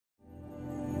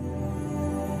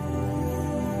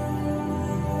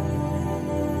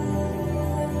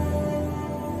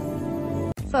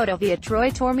photo via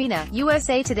Troy Taormina,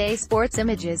 USA Today Sports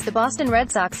Images. The Boston Red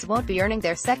Sox won't be earning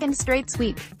their second straight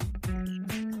sweep.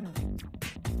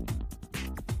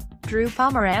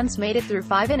 Pomeranz made it through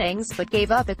 5 innings, but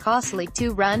gave up a costly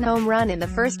 2-run home run in the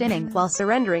first inning, while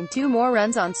surrendering 2 more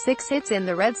runs on 6 hits in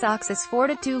the Red Sox's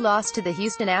 4-2 loss to the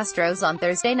Houston Astros on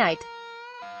Thursday night.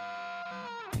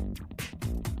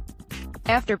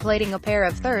 After plating a pair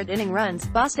of third-inning runs,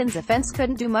 Boston's offense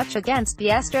couldn't do much against the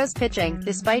Astros pitching,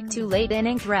 despite 2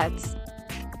 late-inning threats.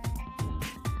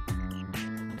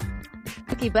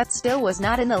 Mookie Betts still was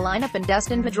not in the lineup and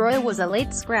Dustin Pedroia was a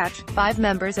late scratch. 5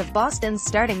 members of Boston's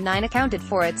starting 9 accounted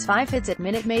for its 5 hits at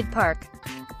Minute Maid Park.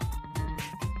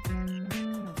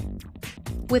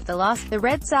 With the loss, the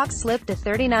Red Sox slipped to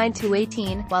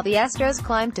 39-18, while the Astros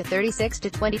climbed to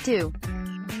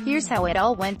 36-22. Here's how it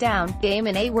all went down. Game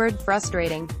in 8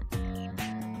 frustrating.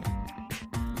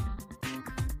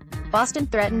 Boston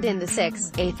threatened in the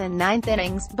 6th, 8th and 9th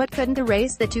innings, but couldn't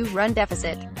erase the 2-run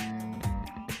deficit.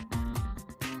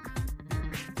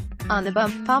 On the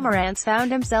bump, Pomeranz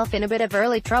found himself in a bit of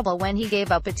early trouble when he gave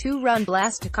up a 2-run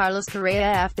blast to Carlos Correa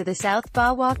after the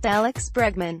southpaw walked Alex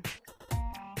Bregman.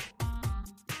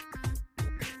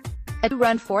 A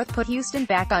 2-run fourth put Houston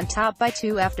back on top by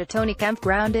 2 after Tony Kemp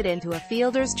grounded into a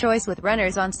fielder's choice with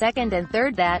runners on second and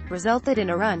third that resulted in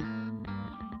a run.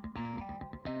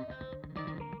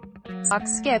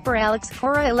 Sox skipper Alex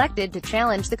Cora elected to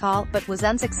challenge the call, but was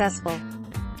unsuccessful.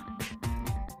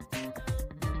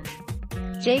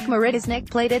 Jake Marisnick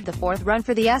plated the 4th run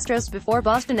for the Astros before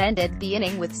Boston ended the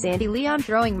inning with Sandy Leon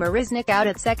throwing Marisnick out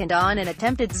at second on an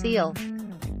attempted steal.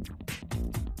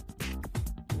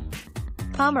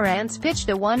 Pomeranz pitched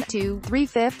a 1-2-3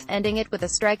 fifth, ending it with a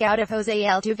strikeout of Jose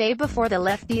Altuve before the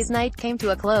lefty's night came to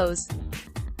a close.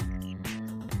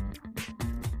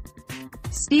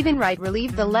 Stephen Wright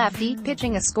relieved the lefty,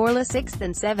 pitching a scoreless 6th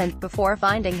and 7th before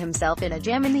finding himself in a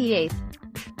jam in the 8th.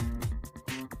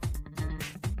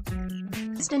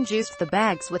 Houston juiced the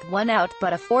bags with 1 out,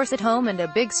 but a force at home and a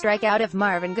big strikeout of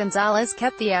Marvin Gonzalez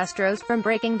kept the Astros from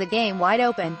breaking the game wide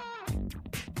open.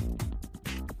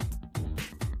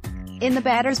 In the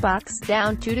batter's box,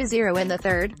 down 2-0 in the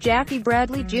 3rd, Jackie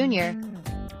Bradley Jr.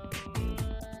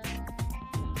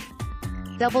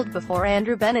 doubled before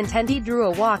Andrew Benintendi drew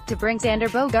a walk to bring Xander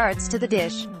Bogaerts to the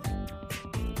dish.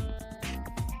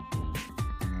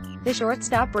 The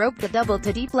shortstop roped the double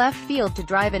to deep left field to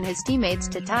drive in his teammates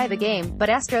to tie the game, but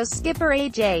Astros skipper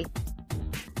A.J.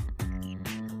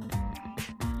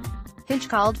 Hinch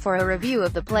called for a review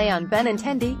of the play on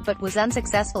Benintendi, but was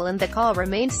unsuccessful and the call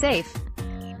remained safe.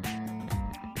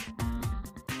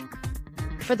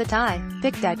 For the tie,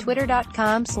 picked at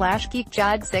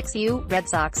twitter.com/KeekJod6U, Red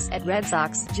Sox, at Red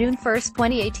Sox, June 1,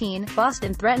 2018,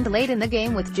 Boston threatened late in the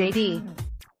game with J.D.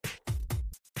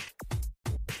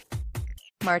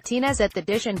 Martinez at the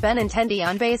dish and Benintendi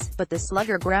on base, but the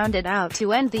slugger grounded out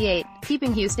to end the 8th,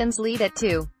 keeping Houston's lead at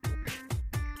 2.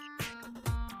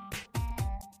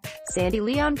 Sandy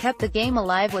Leon kept the game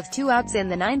alive with 2 outs in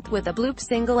the 9th with a bloop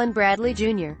single and Bradley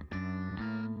Jr.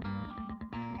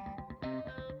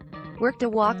 worked a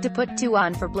walk to put 2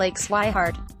 on for Blake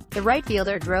Swihart. The right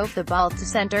fielder drove the ball to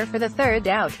center for the 3rd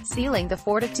out, sealing the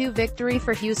 4-2 victory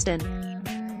for Houston.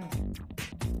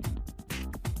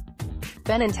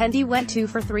 Benintendi went 2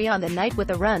 for 3 on the night with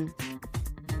a run.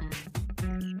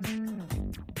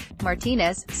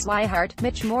 Martinez, Swihart,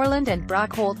 Mitch Moreland and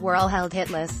Brock Holt were all held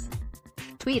hitless.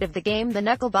 Tweet of the game: the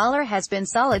knuckleballer has been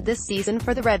solid this season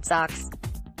for the Red Sox.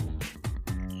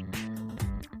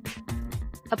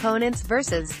 Opponents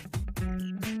vs.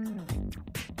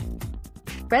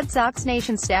 Red Sox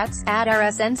Nation Stats, at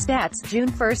RSN Stats, June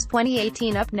 1,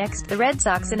 2018. Up next, the Red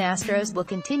Sox and Astros will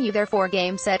continue their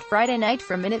 4-game set Friday night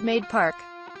from Minute Maid Park.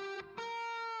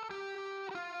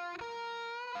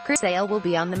 Chris Sale will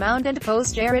be on the mound and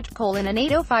oppose Jarrett Cole in an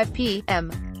 8:05 p.m.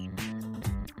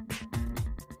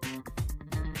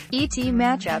 ET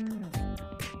matchup.